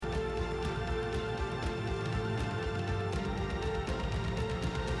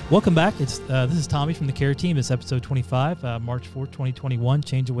Welcome back. This is Tommy from the Care Team. It's episode 25, March 4th, 2021.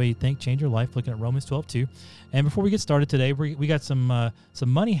 Change the way you think, change your life. Looking at Romans 12:2. And before we get started today, we got some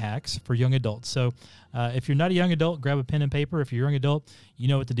money hacks for young adults. So if you're not a young adult, grab a pen and paper. If you're a young adult, you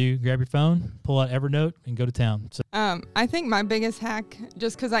know what to do. Grab your phone, pull out Evernote, and go to town. So, I think my biggest hack,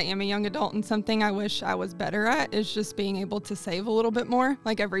 just because I am a young adult and something I wish I was better at, is just being able to save a little bit more,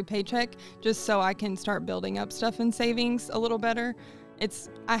 like every paycheck, just so I can start building up stuff in savings a little better.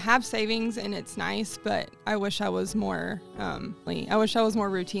 I have savings and it's nice, but I wish I was more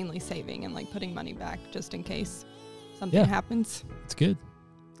routinely saving and like putting money back just in case something happens. It's good.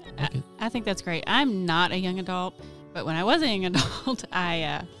 I think that's great. I'm not a young adult, but when I was a young adult,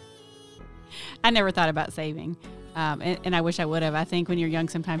 I never thought about saving, and I wish I would have. I think when you're young,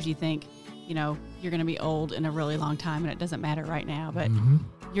 sometimes you think, you're going to be old in a really long time, and it doesn't matter right now, but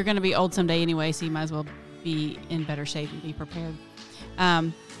you're going to be old someday anyway, so you might as well be in better shape and be prepared.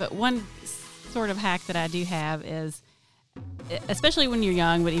 But one sort of hack that I do have is, especially when you're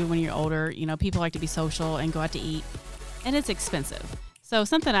young, but even when you're older, people like to be social and go out to eat, and it's expensive. So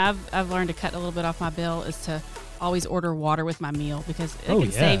something I've learned to cut a little bit off my bill is to always order water with my meal, because it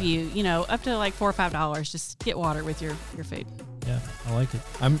can save you, up to like $4 or $5. Just get water with your food. Yeah, I like it.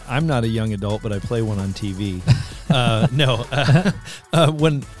 I'm not a young adult, but I play one on TV.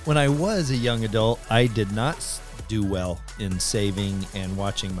 When I was a young adult, I did not do well in saving and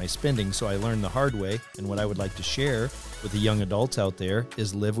watching my spending, so I learned the hard way. And what I would like to share with the young adults out there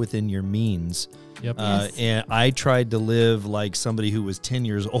is live within your means. Yep. And I tried to live like somebody who was 10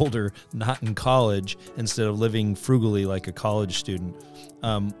 years older, not in college, instead of living frugally like a college student.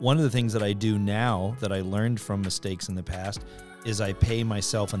 One of the things that I do now that I learned from mistakes in the past is I pay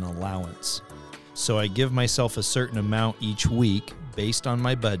myself an allowance. So I give myself a certain amount each week based on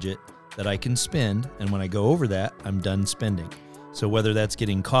my budget that I can spend, and when I go over that, I'm done spending. So whether that's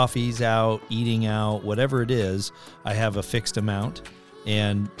getting coffees out, eating out, whatever it is, I have a fixed amount.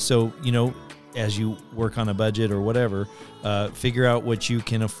 And so, as you work on a budget or whatever, figure out what you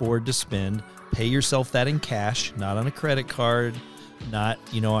can afford to spend. Pay yourself that in cash, not on a credit card, not,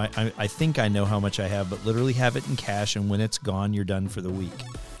 I think I know how much I have, but literally have it in cash, and when it's gone, you're done for the week.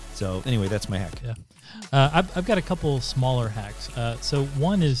 So anyway, that's my hack. Yeah. I've got a couple smaller hacks. So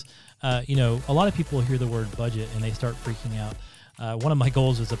one is, a lot of people hear the word budget and they start freaking out. One of my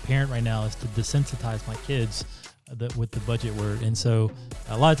goals as a parent right now is to desensitize my kids with the budget word. And so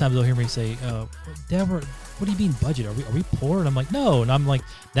a lot of times they'll hear me say, Dad, what do you mean budget? Are we poor? And I'm like, no. And I'm like,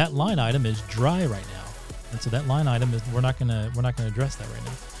 that line item is dry right now. And so that line item is, we're not gonna address that right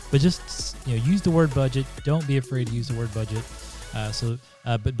now. But just, use the word budget. Don't be afraid to use the word budget.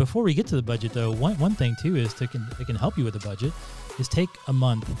 But before we get to the budget, though, one thing too is that can help you with the budget is take a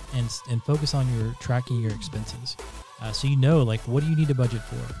month and focus on tracking your expenses, so what do you need to budget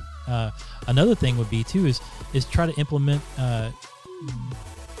for. Another thing would be too is try to implement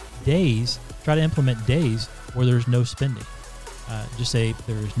days. Try to implement days where there's no spending. Just say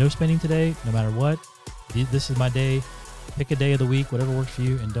there's no spending today, no matter what. This is my day. Pick a day of the week, whatever works for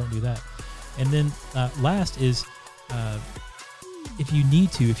you, and don't do that. And then last is. If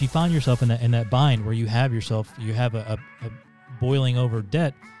you find yourself in that bind where you have a boiling over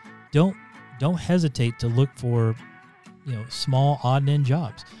debt, don't hesitate to look for, small odd end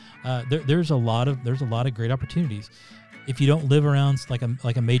jobs. There's a lot of great opportunities. If you don't live around like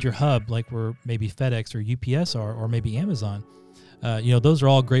a major hub, like where maybe FedEx or UPS are, or maybe Amazon, those are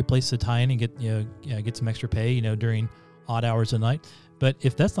all great places to tie in and get some extra pay, during odd hours of night. But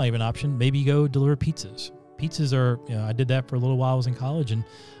if that's not even an option, maybe you go deliver pizzas. Pizzas are, I did that for a little while. I was in college, and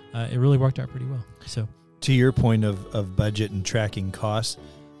it really worked out pretty well. So, to your point of budget and tracking costs,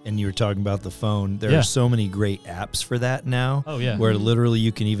 and you were talking about the phone, there are so many great apps for that now. Oh, yeah. Where literally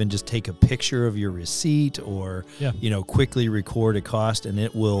you can even just take a picture of your receipt or, quickly record a cost, and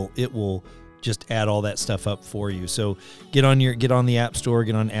it will just add all that stuff up for you. So get on the App Store,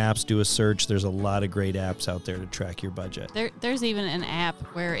 get on apps, do a search. There's a lot of great apps out there to track your budget. There's even an app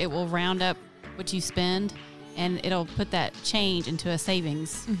where it will round up what you spend, and it'll put that change into a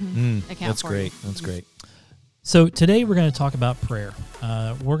savings account. That's great. That's great. So today we're going to talk about prayer.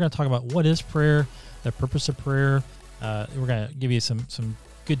 We're going to talk about what is prayer, the purpose of prayer. We're going to give you some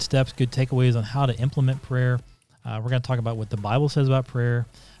good steps, good takeaways on how to implement prayer. We're going to talk about what the Bible says about prayer.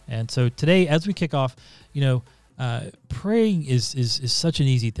 And so today, as we kick off, praying is such an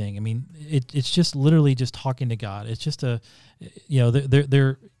easy thing. I mean, it's just literally just talking to God. It's just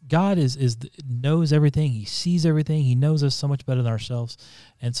God knows everything. He sees everything. He knows us so much better than ourselves.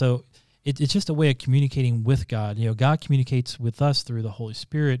 And so it's just a way of communicating with God. God communicates with us through the Holy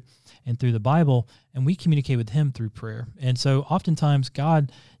Spirit and through the Bible, and we communicate with him through prayer. And so oftentimes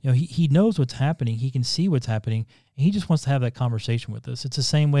God, he knows what's happening. He can see what's happening, and he just wants to have that conversation with us. It's the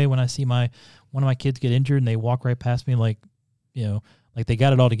same way when I see one of my kids get injured and they walk right past me like they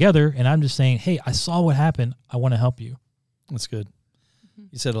got it all together, and I'm just saying, hey, I saw what happened. I want to help you. That's good.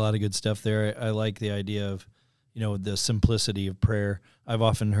 You said a lot of good stuff there. I like the idea of, the simplicity of prayer. I've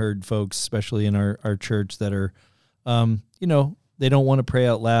often heard folks, especially in our church, that are, they don't want to pray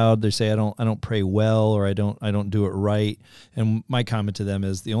out loud. They say, I don't pray well, or I don't do it right. And my comment to them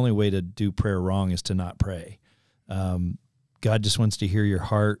is the only way to do prayer wrong is to not pray. God just wants to hear your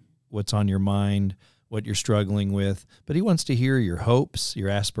heart, what's on your mind, what you're struggling with, but he wants to hear your hopes, your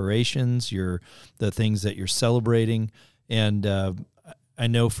aspirations, the things that you're celebrating. And I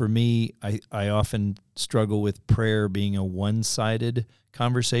know for me, I often struggle with prayer being a one-sided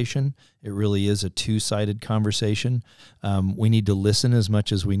conversation. It really is a two-sided conversation. We need to listen as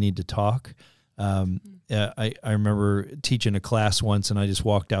much as we need to talk. I remember teaching a class once, and I just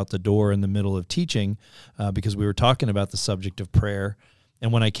walked out the door in the middle of teaching because we were talking about the subject of prayer.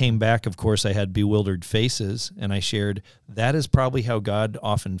 And when I came back, of course, I had bewildered faces, and I shared, that is probably how God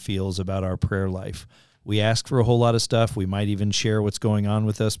often feels about our prayer life. We ask for a whole lot of stuff. We might even share what's going on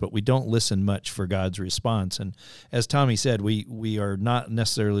with us, but we don't listen much for God's response. And as Tommy said, we are not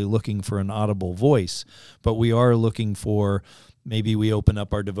necessarily looking for an audible voice, but we are looking for, maybe we open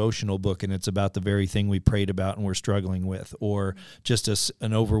up our devotional book and it's about the very thing we prayed about and we're struggling with, or just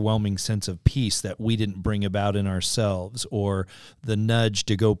an overwhelming sense of peace that we didn't bring about in ourselves, or the nudge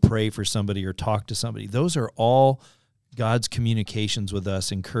to go pray for somebody or talk to somebody. Those are all God's communications with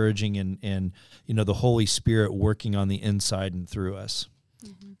us, encouraging and the Holy Spirit working on the inside and through us.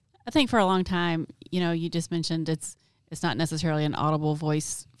 Mm-hmm. I think for a long time, you just mentioned it's not necessarily an audible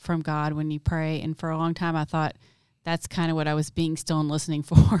voice from God when you pray. And for a long time, I thought that's kind of what I was being still and listening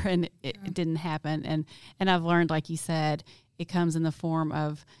for, and it didn't happen. And I've learned, like you said, it comes in the form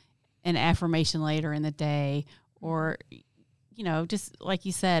of an affirmation later in the day, or, just like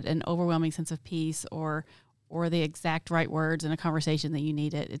you said, an overwhelming sense of peace, or the exact right words in a conversation that you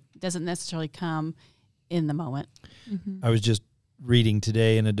need. It doesn't necessarily come in the moment. Mm-hmm. I was just reading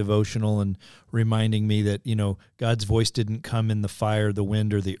today in a devotional and reminding me that, God's voice didn't come in the fire, the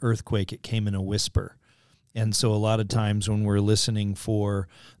wind, or the earthquake. It came in a whisper. And so a lot of times when we're listening for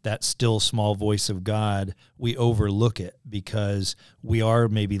that still small voice of God, we overlook it because we are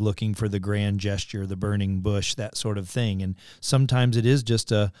maybe looking for the grand gesture, the burning bush, that sort of thing. And sometimes it is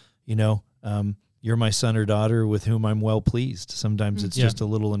just you're my son or daughter with whom I'm well pleased. Sometimes it's just a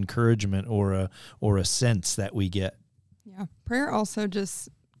little encouragement or a sense that we get. Yeah. Prayer also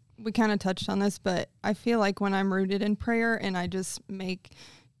we kind of touched on this, but I feel like when I'm rooted in prayer and I just make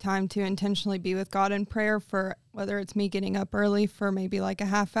time to intentionally be with God in prayer, for whether it's me getting up early for maybe like a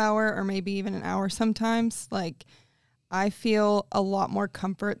half hour or maybe even an hour sometimes, like I feel a lot more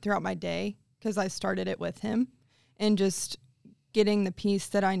comfort throughout my day because I started it with him, and just getting the peace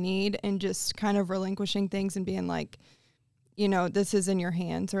that I need and just kind of relinquishing things and being like, this is in your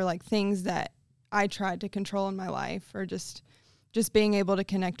hands, or like things that I tried to control in my life, or just being able to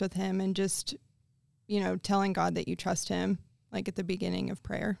connect with him and just, telling God that you trust him, like at the beginning of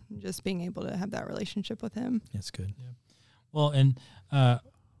prayer, just being able to have that relationship with him. That's good. Yeah. Well, and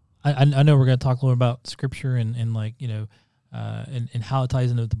I know we're going to talk a little about scripture and like, and how it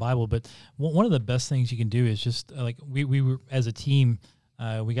ties into the Bible. But one of the best things you can do is just like we were as a team,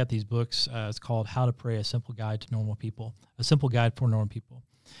 we got these books. It's called How to Pray, A Simple Guide to Normal People, a simple guide for normal people.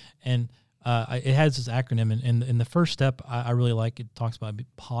 And it has this acronym. And in the first step, I really like it. Talks about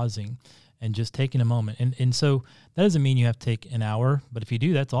pausing and just taking a moment. And so that doesn't mean you have to take an hour, but if you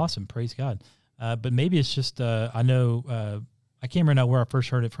do, that's awesome. Praise God. But maybe it's just, I know, I can't remember now where I first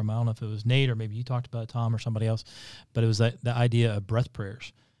heard it from. I don't know if it was Nate or maybe you talked about it, Tom, or somebody else, but it was the idea of breath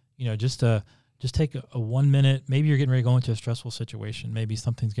prayers. Just take a 1 minute. Maybe you're getting ready to go into a stressful situation. Maybe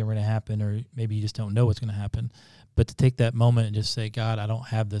something's getting ready to happen, or maybe you just don't know what's going to happen. But to take that moment and just say, God, I don't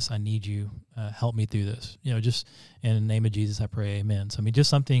have this. I need you. Help me through this. Just in the name of Jesus, I pray, amen. So, just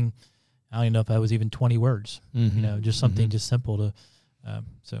something, I don't even know if that was even 20 words, just something just simple to,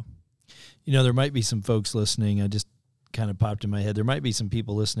 there might be some folks listening. I just kind of popped in my head. There might be some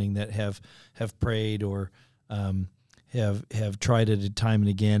people listening that have prayed or have tried it time and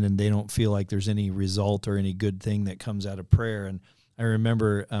again, and they don't feel like there's any result or any good thing that comes out of prayer. And I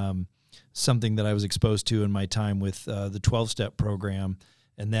remember something that I was exposed to in my time with the 12-step program,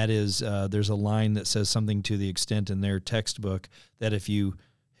 and that is there's a line that says something to the extent in their textbook that if you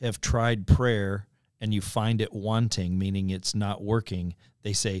have tried prayer and you find it wanting, meaning it's not working,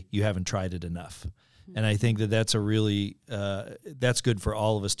 they say, you haven't tried it enough. And I think that that's a really, that's good for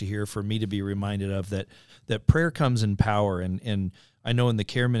all of us to hear, for me to be reminded of that prayer comes in power. And I know in the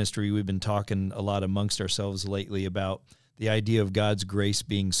care ministry, we've been talking a lot amongst ourselves lately about the idea of God's grace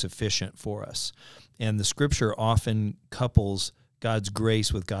being sufficient for us. And the scripture often couples God's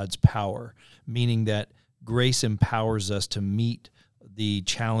grace with God's power, meaning that grace empowers us to meet the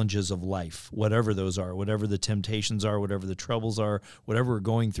challenges of life, whatever those are, whatever the temptations are, whatever the troubles are, whatever we're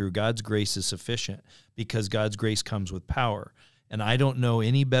going through, God's grace is sufficient because God's grace comes with power. And I don't know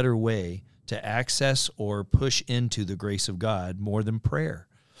any better way to access or push into the grace of God more than prayer.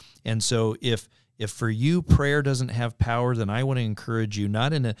 And so if for you prayer doesn't have power, then I want to encourage you,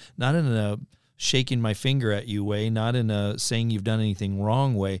 not in a shaking my finger at you way, not in a saying you've done anything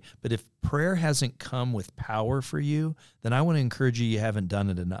wrong way, but if prayer hasn't come with power for you, then I want to encourage you haven't done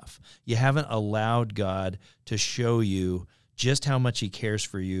it enough. You haven't allowed God to show you just how much he cares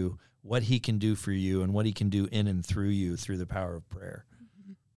for you, what he can do for you, and what he can do in and through you through the power of prayer.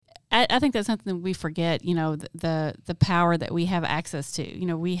 I think that's something we forget, the power that we have access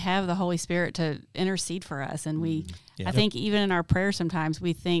to. We have the Holy Spirit to intercede for us. And I think even in our prayers sometimes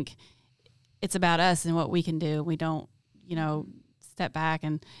we think it's about us and what we can do. We don't, step back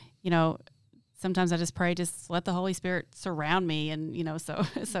and, sometimes I just pray, just let the Holy Spirit surround me. And,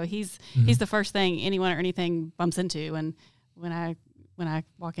 so he's the first thing anyone or anything bumps into. And when I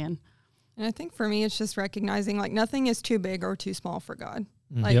walk in. And I think for me, it's just recognizing like nothing is too big or too small for God.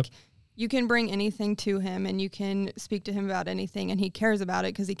 You can bring anything to him and you can speak to him about anything and he cares about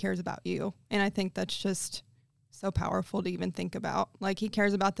it because he cares about you. And I think that's just so powerful to even think about. Like he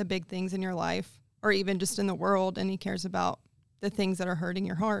cares about the big things in your life or even just in the world, and he cares about the things that are hurting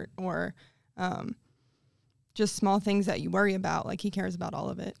your heart or just small things that you worry about. Like he cares about all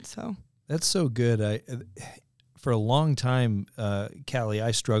of it. So that's so good. For a long time, Callie,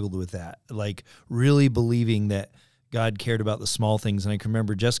 I struggled with that, like really believing that God cared about the small things. And I can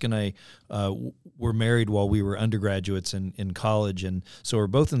remember Jessica and I were married while we were undergraduates in college. And so we're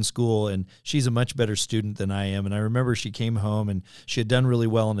both in school, and she's a much better student than I am. And I remember she came home and she had done really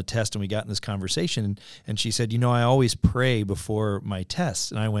well on the test, and we got in this conversation. And she said, I always pray before my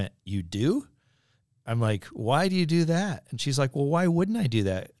tests. And I went, you do? I'm like, why do you do that? And she's like, well, why wouldn't I do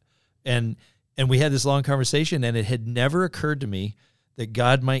that? And we had this long conversation, and it had never occurred to me that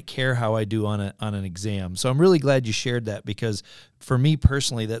God might care how I do on an exam. So I'm really glad you shared that, because for me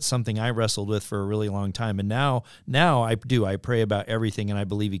personally, that's something I wrestled with for a really long time. And now I do. I pray about everything, and I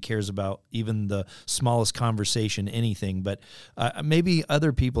believe he cares about even the smallest conversation, anything. But maybe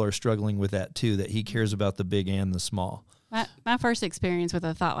other people are struggling with that too, that he cares about the big and the small. My first experience with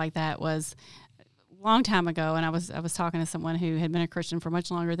a thought like that was a long time ago, and I was talking to someone who had been a Christian for much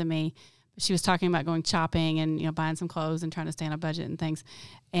longer than me. She was talking about going shopping and, buying some clothes and trying to stay on a budget and things.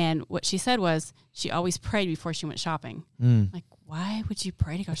 And what she said was she always prayed before she went shopping. Like, why would you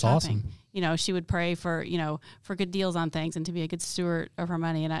pray to go shopping? Awesome. She would pray for, for good deals on things and to be a good steward of her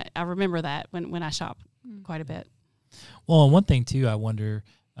money. And I remember that when I shop quite a bit. Well, and one thing too, I wonder,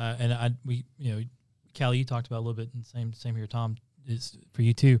 Callie, you talked about a little bit, and same here, Tom, is for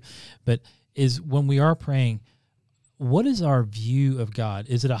you too, but is when we are praying, what is our view of God?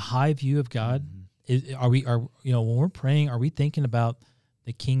 Is it a high view of God? When we're praying, are we thinking about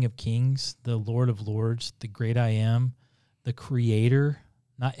the King of Kings, the Lord of Lords, the great I am, the creator,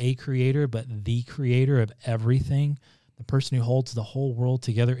 not a creator, but the creator of everything, the person who holds the whole world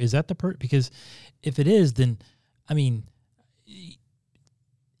together? Is that because if it is, then,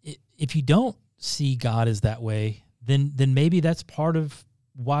 if you don't see God as that way, then maybe that's part of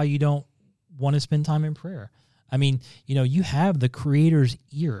why you don't want to spend time in prayer. You have the Creator's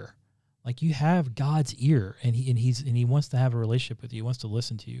ear, like you have God's ear, and he wants to have a relationship with you. He wants to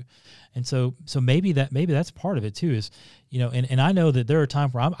listen to you, and so maybe that's part of it too. Is and I know that there are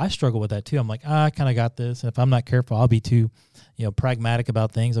times where I struggle with that too. I'm like, I kind of got this. And if I'm not careful, I'll be too, pragmatic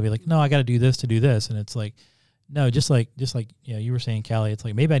about things. I'll be like, no, I got to do this to do this, and it's like, no, just like you were saying, Callie, it's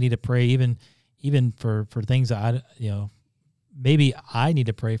like maybe I need to pray even for things that maybe I need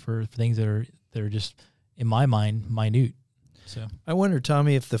to pray for things that are just, in my mind, minute. So I wonder,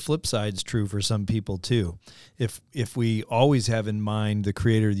 Tommy, if the flip side's true for some people too. If we always have in mind the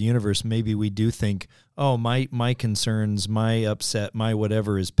creator of the universe, maybe we do think, oh, my concerns, my upset, my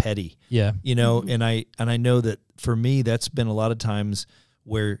whatever is petty. Yeah. And I know that for me, that's been a lot of times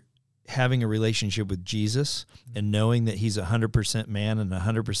where having a relationship with Jesus and knowing that he's 100% man and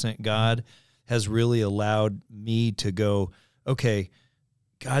 100% God has really allowed me to go, okay,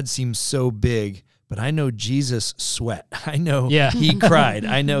 God seems so big, but I know Jesus sweat. I know Yeah. he cried.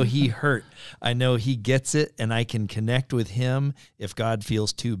 I know he hurt. I know he gets it, and I can connect with him if God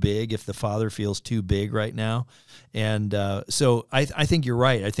feels too big, if the Father feels too big right now. And so I think you're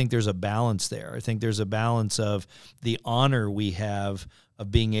right. I think there's a balance there. I think there's a balance of the honor we have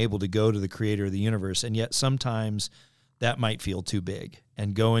of being able to go to the creator of the universe, and yet sometimes that might feel too big.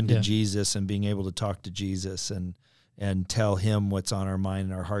 And going to Jesus and being able to talk to Jesus and tell him what's on our mind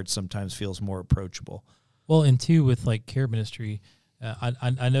and our hearts sometimes feels more approachable. Well, and two, with like care ministry,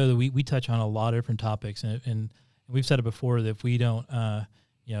 I know that we touch on a lot of different topics, and we've said it before that if we don't, I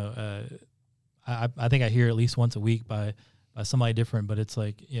think I hear at least once a week by somebody different, but it's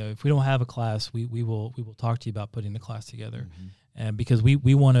like, if we don't have a class, we will talk to you about putting the class together, and because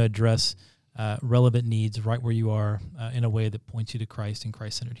we want to address relevant needs right where you are in a way that points you to Christ and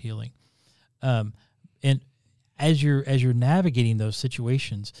Christ-centered healing, and as you're navigating those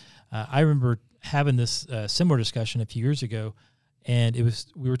situations, I remember having this similar discussion a few years ago, and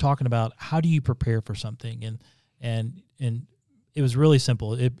we were talking about how do you prepare for something, and it was really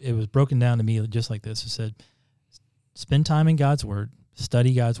simple. It was broken down to me just like this. It said, spend time in God's Word,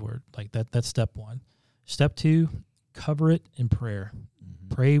 study God's Word, like that. That's step one. Step two, cover it in prayer.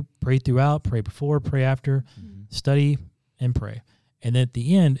 Pray throughout, pray before, pray after, study and pray. And at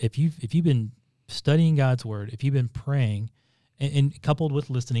the end, if you've been studying God's Word, if you've been praying, and coupled with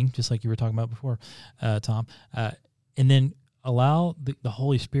listening, just like you were talking about before, Tom, and then allow the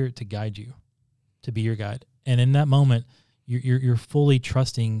Holy Spirit to guide you, to be your guide. And in that moment, you're fully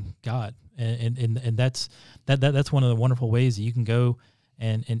trusting God, and that's one of the wonderful ways that you can go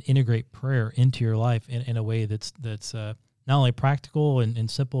and integrate prayer into your life in a way that's not only practical and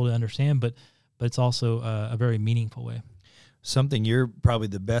simple to understand, but it's also a very meaningful way. Something you're probably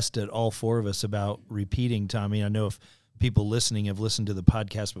the best at, all four of us, about repeating, Tommy. I know if people listening have listened to the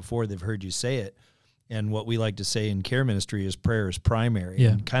podcast before, they've heard you say it. And what we like to say in care ministry is prayer is primary. Yeah.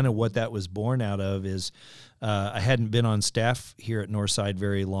 And kind of what that was born out of is I hadn't been on staff here at Northside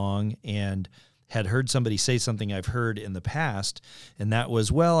very long, and had heard somebody say something I've heard in the past, and that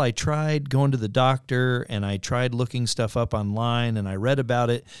was, well, I tried going to the doctor, and I tried looking stuff up online, and I read about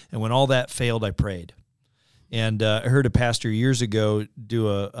it, and when all that failed, I prayed. And I heard a pastor years ago do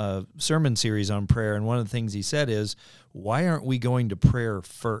a sermon series on prayer, and one of the things he said is, why aren't we going to prayer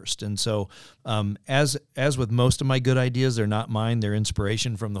first? And so as with most of my good ideas, they're not mine, they're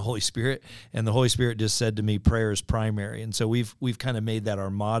inspiration from the Holy Spirit, and the Holy Spirit just said to me, prayer is primary. And so we've kind of made that our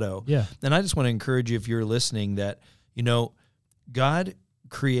motto. Yeah. And I just want to encourage you, if you're listening, that, God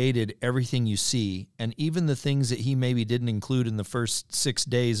created everything you see, and even the things that he maybe didn't include in the first 6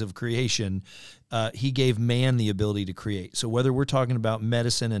 days of creation, he gave man the ability to create. So whether we're talking about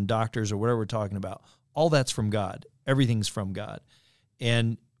medicine and doctors or whatever we're talking about, all that's from God. Everything's from God.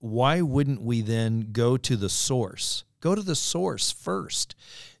 And why wouldn't we then go to the source? Go to the source first.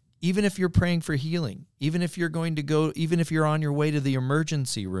 Even if you're praying for healing, even if you're on your way to the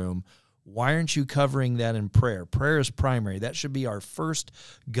emergency room, why aren't you covering that in prayer? Prayer is primary. That should be our first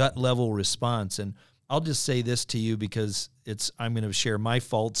gut level response. And I'll just say this to you, because I'm going to share my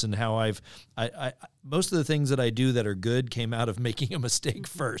faults and how I most of the things that I do that are good came out of making a mistake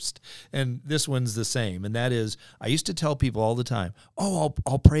first. And this one's the same. And that is, I used to tell people all the time, oh,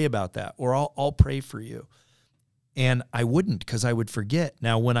 I'll pray about that, or I'll pray for you. And I wouldn't, because I would forget.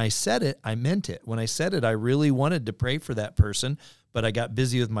 Now, when I said it, I meant it. When I said it, I really wanted to pray for that person, but I got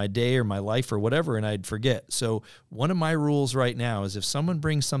busy with my day or my life or whatever, and I'd forget. So one of my rules right now is, if someone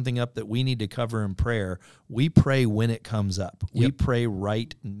brings something up that we need to cover in prayer, we pray when it comes up. Yep. We pray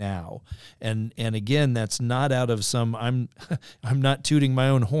right now. And again, that's not out of I'm not tooting my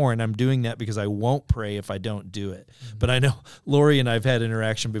own horn. I'm doing that because I won't pray if I don't do it. Mm-hmm. But I know Lori and I've had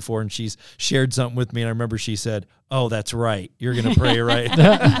interaction before, and she's shared something with me, and I remember she said, oh, that's right. You're going to pray right.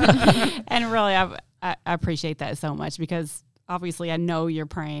 And really, I appreciate that so much, because obviously I know you're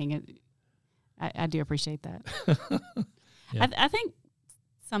praying. I do appreciate that. Yeah. I think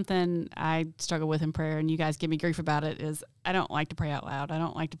something I struggle with in prayer, and you guys give me grief about it, is I don't like to pray out loud. I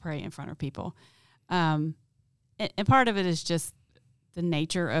don't like to pray in front of people. And part of it is just the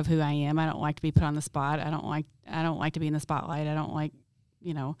nature of who I am. I don't like to be put on the spot. I don't like to be in the spotlight. I don't like,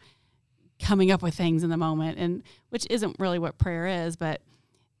 coming up with things in the moment, and which isn't really what prayer is. But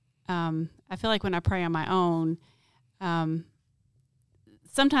I feel like when I pray on my own,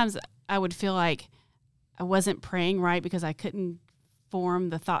 sometimes I would feel like I wasn't praying right because I couldn't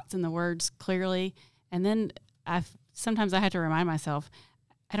form the thoughts and the words clearly. And then sometimes I had to remind myself,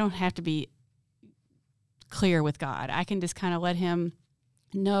 I don't have to be clear with God. I can just kind of let him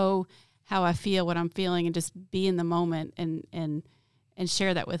know how I feel, what I'm feeling, and just be in the moment and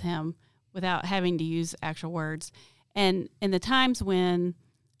share that with him without having to use actual words. And in the times when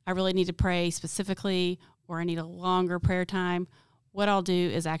I really need to pray specifically or I need a longer prayer time, what I'll do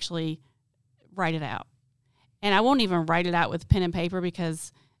is actually write it out. And I won't even write it out with pen and paper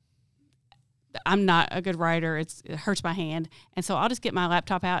because I'm not a good writer. It hurts my hand. And so I'll just get my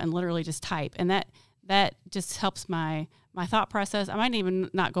laptop out and literally just type. And that just helps my thought process. I might even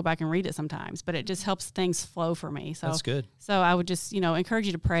not go back and read it sometimes, but it just helps things flow for me. So that's good. So I would just, encourage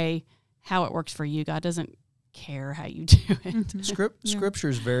you to pray how it works for you. God doesn't care how you do it. Mm-hmm. Scripture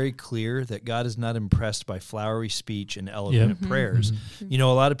is very clear that God is not impressed by flowery speech and eloquent prayers. Mm-hmm.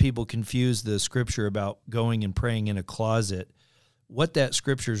 A lot of people confuse the scripture about going and praying in a closet. What that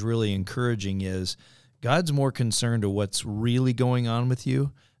scripture is really encouraging is God's more concerned with what's really going on with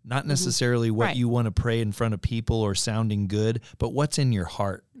you, not necessarily what you want to pray in front of people or sounding good, but what's in your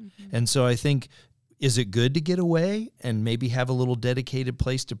heart. And so I think, is it good to get away and maybe have a little dedicated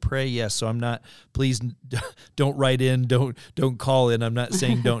place to pray? Yes. So I'm not, please don't write in, don't call in. I'm not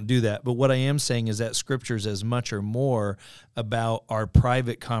saying don't do that. But what I am saying is that scripture is as much or more about our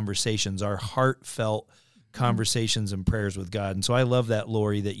private conversations, our heartfelt conversations and prayers with God. And so I love that,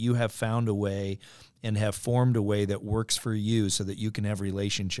 Lori, that you have found a way and have formed a way that works for you so that you can have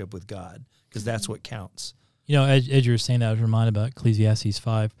relationship with God, because that's what counts. As you were saying that, I was reminded about Ecclesiastes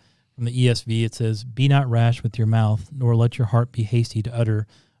 5. From the ESV, it says, "Be not rash with your mouth, nor let your heart be hasty to utter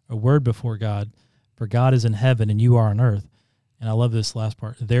a word before God, for God is in heaven and you are on earth." And I love this last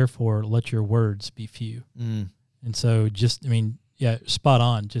part. "Therefore, let your words be few." And so spot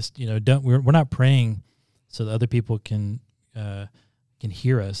on. Just, we're not praying so that other people can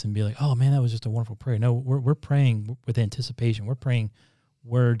hear us and be like, "Oh man, that was just a wonderful prayer." No, we're praying with anticipation. We're praying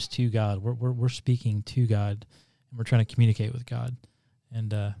words to God. We're speaking to God, and we're trying to communicate with God.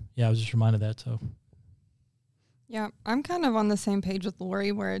 And I was just reminded of that. So, yeah, I'm kind of on the same page with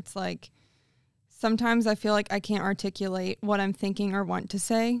Lori, where it's like sometimes I feel like I can't articulate what I'm thinking or want to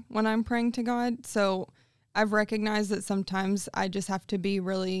say when I'm praying to God. So I've recognized that sometimes I just have to be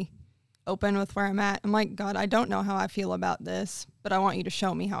really open with where I'm at. I'm like, "God, I don't know how I feel about this, but I want you to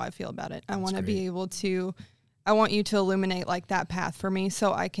show me how I feel about it. I want to be able to, I want you to illuminate like that path for me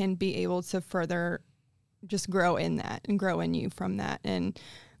so I can be able to further just grow in that and grow in you from that." And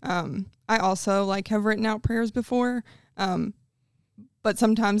I also have written out prayers before, but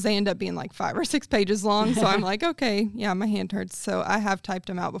sometimes they end up being 5 or 6 pages long. So I'm like, okay, yeah, my hand hurts. So I have typed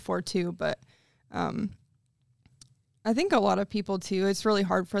them out before too. But I think a lot of people too, it's really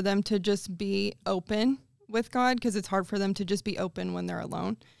hard for them to just be open with God, because it's hard for them to just be open when they're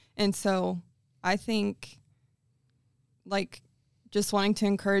alone. And so I think just wanting to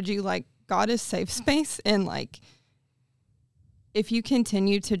encourage you, God is safe space, and if you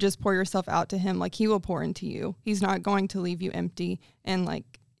continue to just pour yourself out to him, he will pour into you. He's not going to leave you empty, and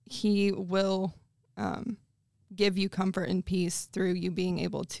he will give you comfort and peace through you being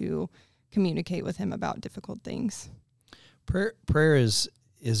able to communicate with him about difficult things. Prayer is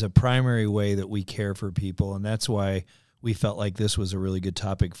a primary way that we care for people, and that's why we felt like this was a really good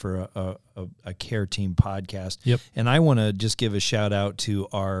topic for a care team podcast. Yep. And I want to just give a shout out to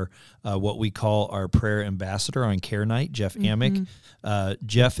our what we call our prayer ambassador on Care Night, Jeff Amick.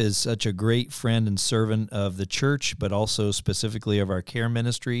 Jeff is such a great friend and servant of the church, but also specifically of our care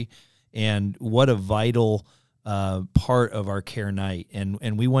ministry. And what a vital part of our Care Night.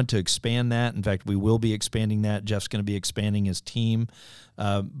 And we want to expand that. In fact, we will be expanding that. Jeff's going to be expanding his team.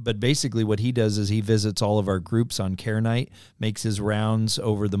 But basically what he does is he visits all of our groups on Care Night, makes his rounds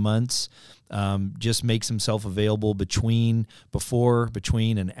over the months, just makes himself available before,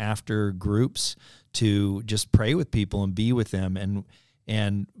 between, and after groups to just pray with people and be with them.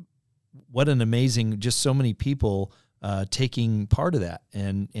 And what an amazing, just so many people taking part of that.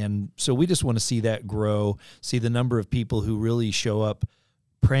 And so we just want to see that grow, see the number of people who really show up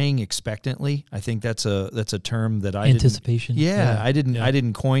praying expectantly. I think that's a term that I anticipation. I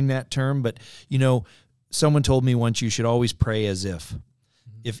didn't coin that term, but someone told me once, you should always pray as if.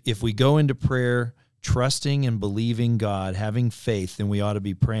 If we go into prayer trusting and believing God, having faith, then we ought to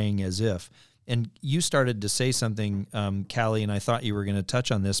be praying as if. And you started to say something, Callie, and I thought you were going to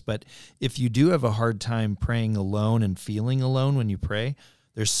touch on this, but if you do have a hard time praying alone and feeling alone when you pray,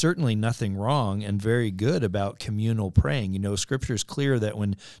 there's certainly nothing wrong and very good about communal praying. Scripture is clear that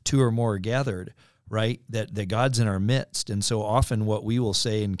when 2 or more are gathered, right, that God's in our midst. And so often what we will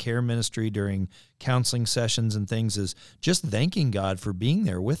say in care ministry during counseling sessions and things is just thanking God for being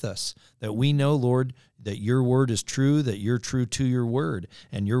there with us, that we know, Lord, that your word is true, that you're true to your word.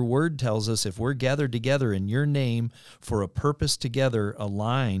 And your word tells us if we're gathered together in your name for a purpose together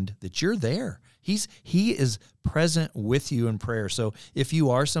aligned, that you're there He is present with you in prayer. So if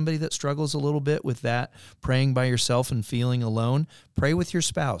you are somebody that struggles a little bit with that, praying by yourself and feeling alone, pray with your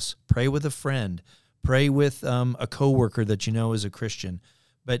spouse, pray with a friend, pray with a coworker that you know is a Christian.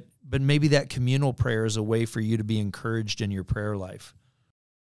 But maybe that communal prayer is a way for you to be encouraged in your prayer life.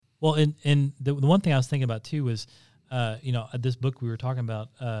 Well, and the one thing I was thinking about too was, this book we were talking about,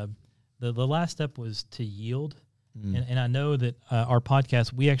 the last step was to yield. And I know that our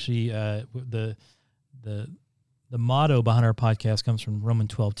podcast, we actually, the motto behind our podcast comes from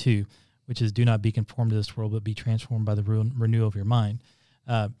Romans 12:2, which is, do not be conformed to this world, but be transformed by the renewal of your mind.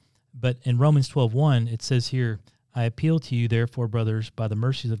 But in Romans 12:1, it says here, I appeal to you, therefore, brothers, by the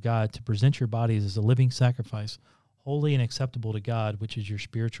mercies of God, to present your bodies as a living sacrifice, holy and acceptable to God, which is your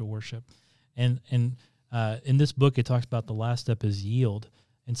spiritual worship. And in this book, it talks about the last step is yield.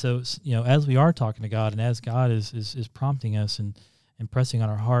 And so, as we are talking to God, and as God is prompting us and pressing on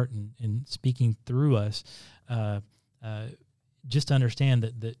our heart and speaking through us, just to understand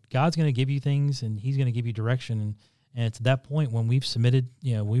that God's going to give you things and He's going to give you direction. And it's at that point when we've submitted,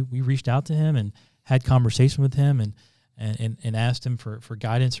 we reached out to Him and had conversation with Him and asked Him for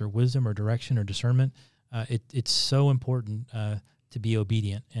guidance or wisdom or direction or discernment. It's so important to be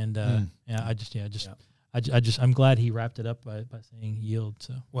obedient. And I'm glad he wrapped it up by saying yield.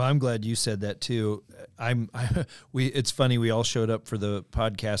 So, well, I'm glad you said that too. It's funny. We all showed up for the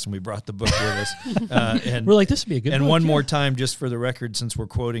podcast and we brought the book with us. And we're like, this would be a good. And book, one more time, just for the record, since we're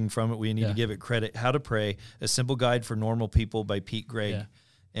quoting from it, we need to give it credit. How to Pray: A Simple Guide for Normal People by Pete Greig. Yeah.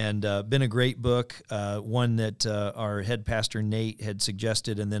 And been a great book, one that our head pastor Nate had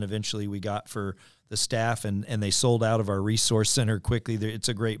suggested, and then eventually we got for the staff, and they sold out of our resource center quickly. It's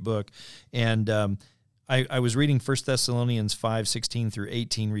a great book. And I was reading 1 Thessalonians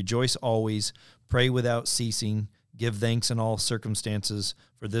 5:16-18, rejoice always, pray without ceasing, give thanks in all circumstances,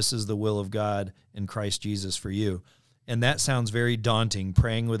 for this is the will of God in Christ Jesus for you. And that sounds very daunting,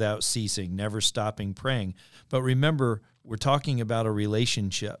 praying without ceasing, never stopping praying. But remember, we're talking about a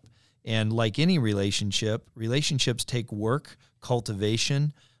relationship. And like any relationship, relationships take work,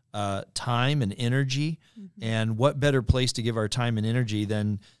 cultivation, time and energy. Mm-hmm. And what better place to give our time and energy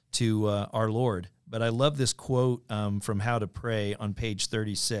than to our Lord? But I love this quote from How to Pray on page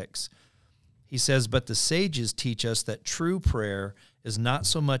 36. He says, but the sages teach us that true prayer is not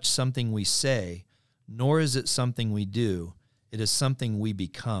so much something we say, nor is it something we do. It is something we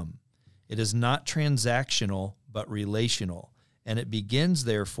become. It is not transactional, but relational. And it begins,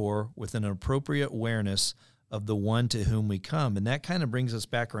 therefore, with an appropriate awareness of the one to whom we come. And that kind of brings us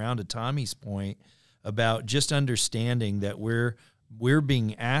back around to Tommy's point about just understanding that we're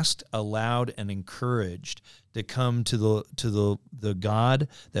being asked, allowed, and encouraged to come to the God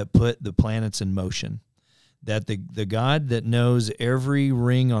that put the planets in motion. That the God that knows every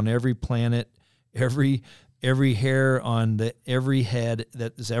ring on every planet, every hair on every head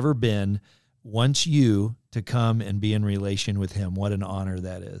that has ever been, wants you to come and be in relation with Him. What an honor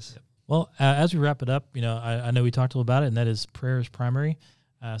that is. Well, as we wrap it up, I know we talked a little about it, and that is prayer is primary.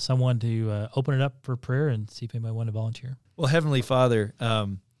 Someone to open it up for prayer and see if anybody want to volunteer. Well, Heavenly Father,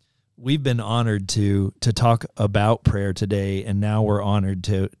 we've been honored to talk about prayer today, and now we're honored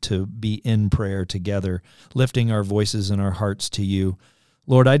to be in prayer together, lifting our voices and our hearts to you.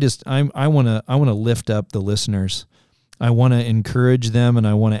 Lord, I want to lift up the listeners. I want to encourage them, and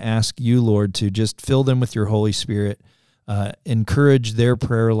I want to ask you, Lord, to just fill them with your Holy Spirit, encourage their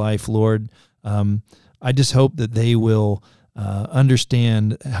prayer life, Lord. I just hope that they will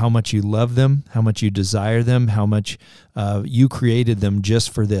understand how much you love them, how much you desire them, how much you created them just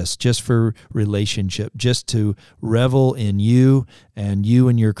for this, just for relationship, just to revel in you and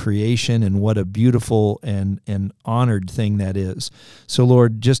your creation, and what a beautiful and honored thing that is. So,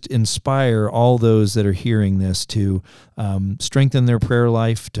 Lord, just inspire all those that are hearing this to strengthen their prayer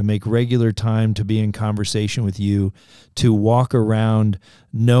life, to make regular time to be in conversation with you, to walk around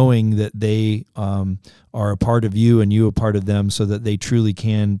knowing that they are a part of you and you a part of them, so that they truly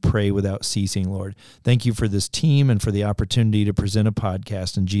can pray without ceasing, Lord. Thank you for this team and for the opportunity to present a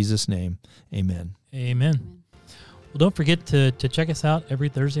podcast. In Jesus' name, amen. Amen. Well, don't forget to check us out every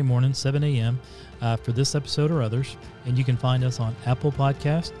Thursday morning, 7 a.m. For this episode or others. And you can find us on Apple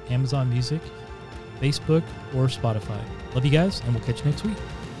Podcast, Amazon Music, Facebook, or Spotify. Love you guys, and we'll catch you next week.